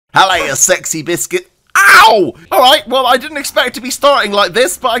Hello, you sexy biscuit. Ow! Alright, well, I didn't expect to be starting like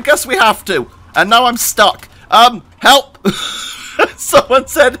this, but I guess we have to. And now I'm stuck. Help! Someone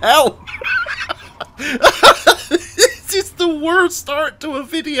said help! This is the worst start to a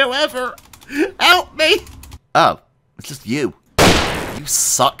video ever. Help me! Oh, it's just you. You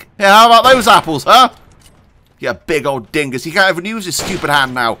suck. Yeah, how about those apples, huh? You big old dingus. You can't even use your stupid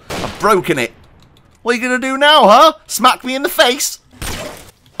hand now. I've broken it. What are you gonna do now, huh? Smack me in the face?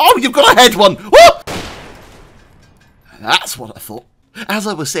 Oh, you've got a head one! Woo! That's what I thought. As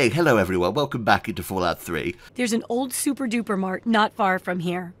I was saying, hello everyone, welcome back into Fallout 3. There's an old Super Duper Mart not far from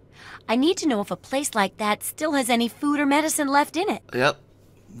here. I need to know if a place like that still has any food or medicine left in it. Yep.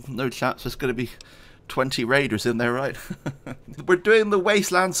 No chance there's going to be 20 raiders in there, right? We're doing the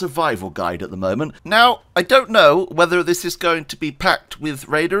Wasteland survival guide at the moment. Now, I don't know whether this is going to be packed with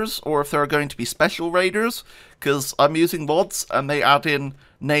raiders or if there are going to be special raiders, because I'm using mods and they add in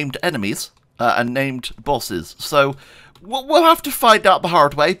named enemies and named bosses. So we'll have to find out the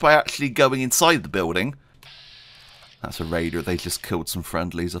hard way by actually going inside the building. That's a raider. They just killed some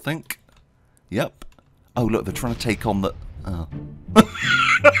friendlies, I think. Yep. Oh, look, they're trying to take on the... Oh.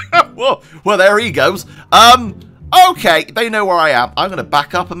 Whoa, well, there he goes. Okay, they know where I am. I'm going to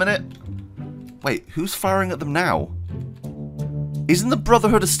back up a minute. Wait, who's firing at them now? Isn't the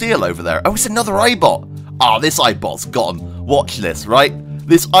Brotherhood of Steel over there? Oh, it's another iBot. Ah, this iBot's got them. Watch this, right?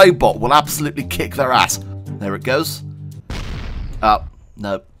 This iBot will absolutely kick their ass. There it goes. Oh,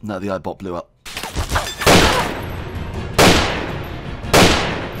 no, the iBot blew up.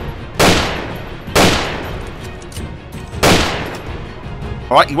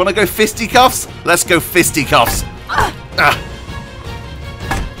 Alright, you want to go fisticuffs? Let's go fisticuffs. Ow!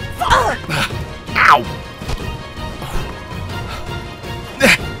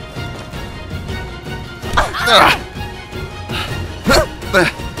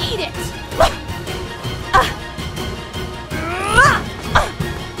 Eat it!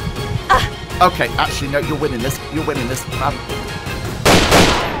 Okay, actually, no, you're winning this. You're winning this.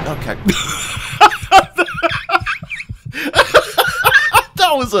 Okay.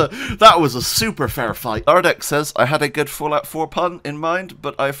 That was a super fair fight. Ardex says I had a good Fallout 4 pun in mind,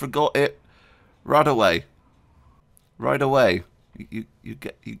 but I forgot it right away. Right away. You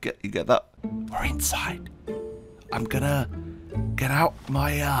get that? We're inside. I'm gonna get out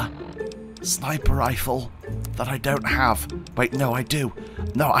my sniper rifle that I don't have. Wait, no, I do.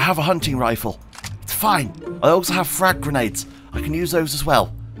 No, I have a hunting rifle. It's fine. I also have frag grenades. I can use those as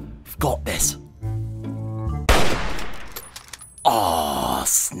well. I've got this. Oh,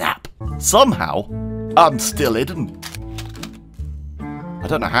 snap. Somehow, I'm still hidden. I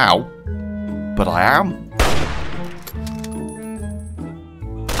don't know how, but I am.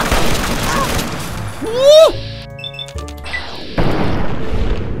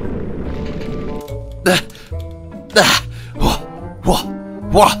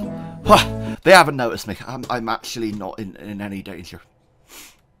 They haven't noticed me. I'm actually not in any danger.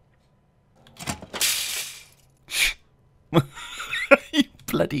 You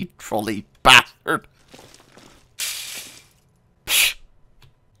bloody trolley bastard.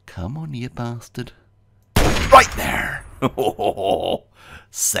 Come on, you bastard. Right there. Oh,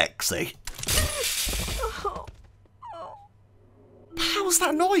 sexy. How's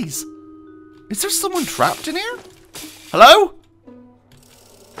that noise? Is there someone trapped in here? Hello?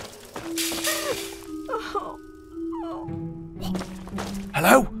 What?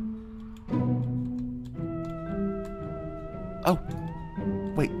 Hello? Oh.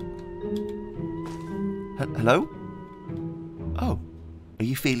 Wait. Hello? Oh. Are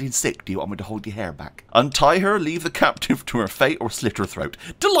you feeling sick? Do you want me to hold your hair back? Untie her, leave the captive to her fate, or slit her throat.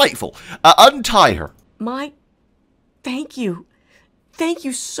 Delightful. Untie her. Thank you. Thank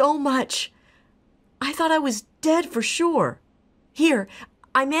you so much. I thought I was dead for sure. Here,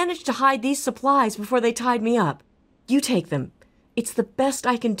 I managed to hide these supplies before they tied me up. You take them. It's the best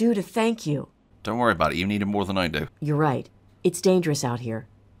I can do to thank you. Don't worry about it. You need it more than I do. You're right. It's dangerous out here.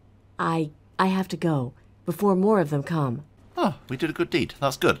 I have to go before more of them come. Oh, we did a good deed.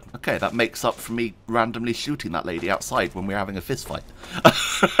 That's good. Okay, that makes up for me randomly shooting that lady outside when we were having a fist fight.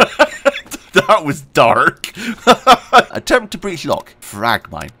 That was dark. Attempt to breach lock.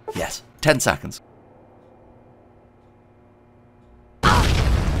 Frag mine. Yes. 10 seconds.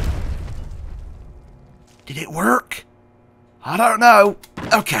 Did it work? I don't know.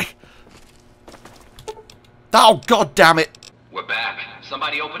 Okay. Oh, god damn it. We're back.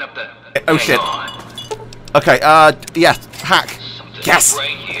 Somebody open up the... Oh, shit. Okay, yes, hack. Something Yes. right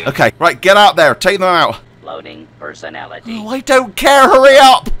here. Okay, right, get out there. Take them out. Loading personality. Oh, I don't care. Hurry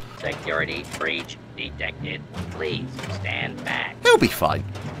up. Security breach detected. Please stand back. He'll be fine.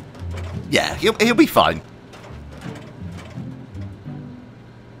 Yeah, he'll be fine.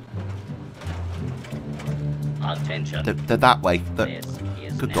 Attention. They're that way. This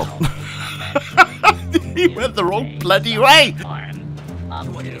is Good now God. He went the wrong bloody way! Arm, up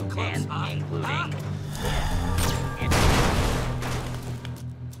to and including.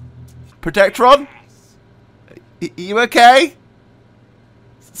 Protectron? You okay?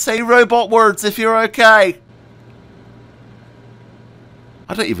 Say robot words if you're okay.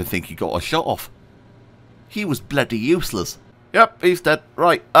 I don't even think he got a shot off. He was bloody useless. Yep, he's dead.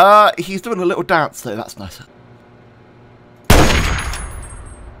 Right, he's doing a little dance though, that's nice.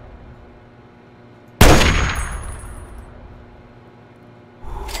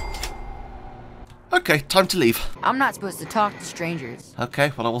 Okay, time to leave. I'm not supposed to talk to strangers.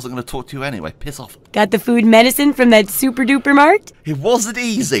 Okay, well I wasn't going to talk to you anyway. Piss off. Got the food medicine from that super duper mart? It wasn't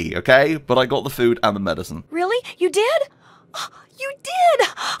easy, okay? But I got the food and the medicine. Really? You did? You did?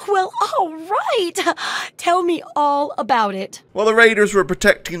 Well, all right. Tell me all about it. Well, the raiders were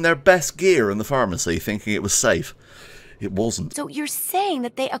protecting their best gear in the pharmacy, thinking it was safe. It wasn't. So you're saying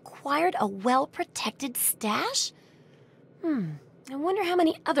that they acquired a well-protected stash? I wonder how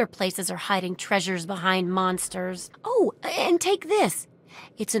many other places are hiding treasures behind monsters. Oh, and take this.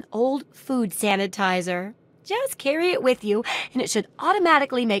 It's an old food sanitizer. Just carry it with you, and it should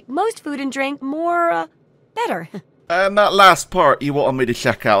automatically make most food and drink more, better. And that last part you wanted me to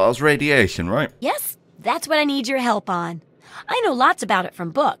check out, that was radiation, right? Yes, that's what I need your help on. I know lots about it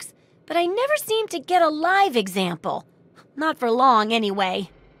from books, but I never seem to get a live example. Not for long, anyway.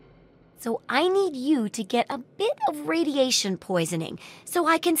 So I need you to get a bit of radiation poisoning so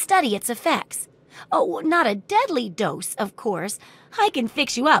I can study its effects. Oh, not a deadly dose, of course. I can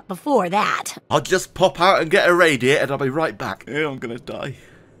fix you up before that. I'll just pop out and get irradiated and I'll be right back. Yeah, I'm gonna die.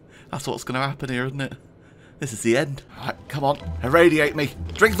 That's what's gonna happen here, isn't it? This is the end. Alright, come on. Irradiate me.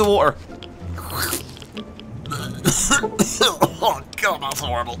 Drink the water. Oh, God, that's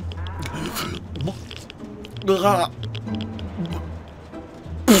horrible.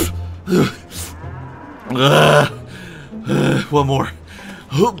 One more.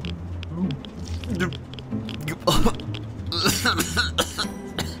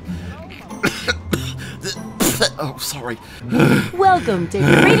 Oh, sorry. Welcome to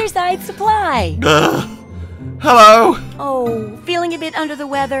Craterside Supply. Hello. Oh, feeling a bit under the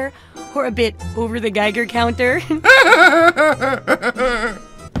weather? Or a bit over the Geiger counter?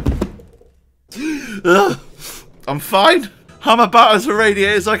 I'm fine. I'm about as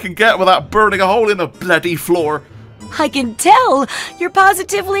irradiated as I can get without burning a hole in the bloody floor. I can tell. You're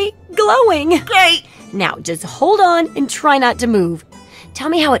positively glowing. Great. Now, just hold on and try not to move. Tell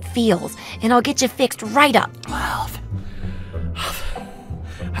me how it feels, and I'll get you fixed right up.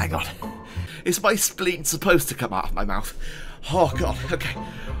 Hang on. Is my spleen supposed to come out of my mouth? Oh, God. Okay.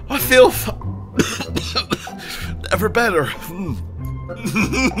 I feel ever better.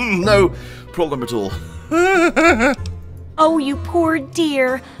 No problem at all. Oh, you poor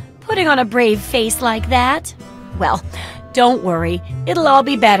dear. Putting on a brave face like that. Well, don't worry. It'll all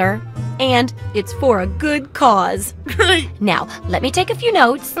be better. And it's for a good cause. Great. Now, let me take a few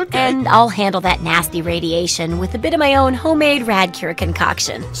notes, Okay. and I'll handle that nasty radiation with a bit of my own homemade Radcure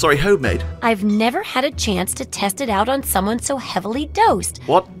concoction. Sorry, homemade. I've never had a chance to test it out on someone so heavily dosed.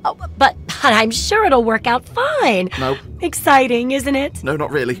 What? Oh, but I'm sure it'll work out fine. No. Exciting, isn't it? No,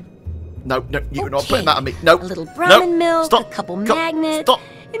 not really. No, you're not Okay. putting that on me. No. A little Brahmin no. milk, Stop. a couple Go. magnets, Stop.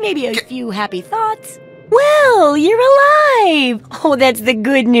 and maybe a few happy thoughts. Well, you're alive! Oh, that's the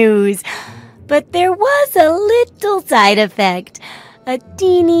good news. But there was a little side effect. A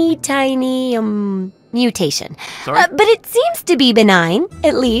teeny tiny, mutation. Sorry? But it seems to be benign,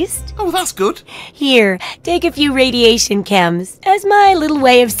 at least. Oh, that's good. Here, take a few radiation chems as my little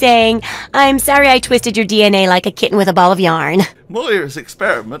way of saying, I'm sorry I twisted your DNA like a kitten with a ball of yarn. Moira's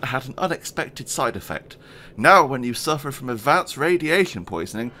experiment had an unexpected side effect. Now, when you suffer from advanced radiation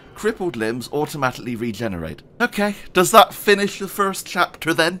poisoning, crippled limbs automatically regenerate. Okay, does that finish the first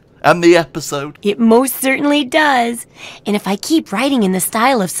chapter then? And the episode? It most certainly does. And if I keep writing in the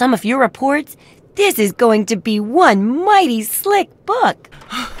style of some of your reports, this is going to be one mighty slick book.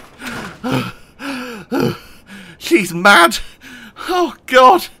 She's mad. Oh,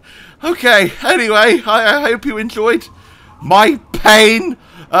 God. Okay, anyway, I hope you enjoyed my pain.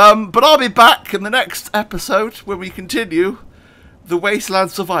 But I'll be back in the next episode when we continue the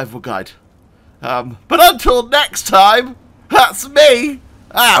Wasteland Survival Guide. But until next time, that's me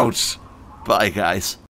out. Bye, guys.